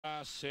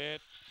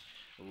Set.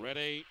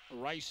 Ready,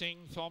 racing,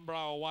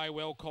 Thombro away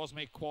well,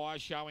 Cosmic Choir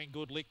showing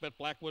good lick, but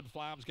Blackwood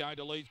Farms going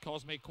to lead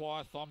Cosmic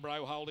Choir,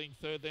 Thombro holding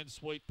third, then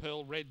Sweet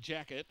Pearl, Red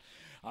Jacket.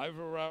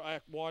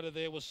 Over wider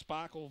there was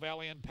Sparkle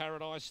Valley and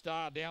Paradise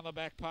Star, down the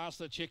back past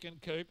the Chicken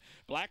Coop.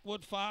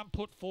 Blackwood Farm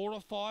put 4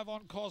 or 5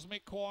 on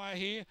Cosmic Choir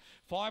here,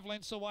 5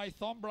 lengths away,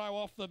 Thombro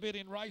off the bit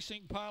in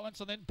racing parlance,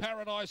 and then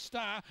Paradise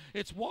Star.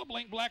 It's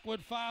wobbling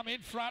Blackwood Farm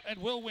in front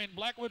and will win.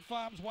 Blackwood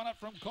Farms won it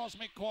from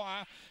Cosmic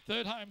Choir,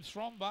 third home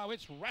Thrombo,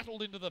 it's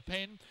rattled into the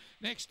pen.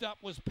 Next up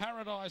was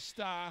Paradise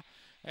Star,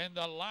 and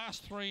the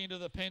last 3 into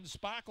the pen,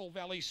 Sparkle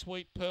Valley,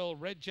 Sweet Pearl,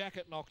 Red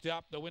Jacket knocked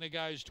up. The winner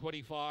goes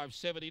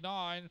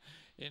 25.79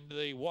 in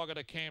the Wagga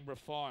to Canberra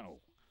final.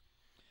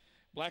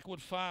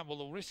 Blackwood Farm, well,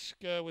 the risk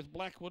with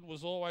Blackwood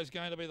was always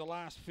going to be the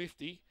last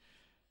 50,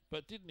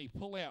 but didn't he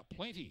pull out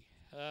plenty?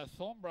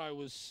 Thombro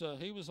was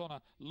he was on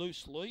a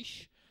loose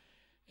leash,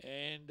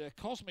 and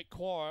Cosmic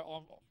Choir,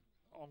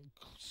 I'm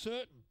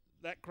certain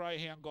that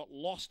greyhound got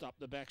lost up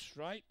the back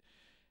straight.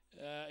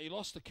 He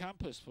lost the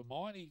compass for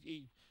mine.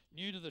 He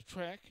new to the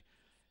track.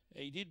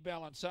 He did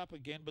balance up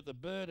again, but the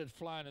bird had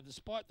flown, and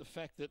despite the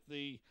fact that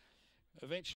the eventually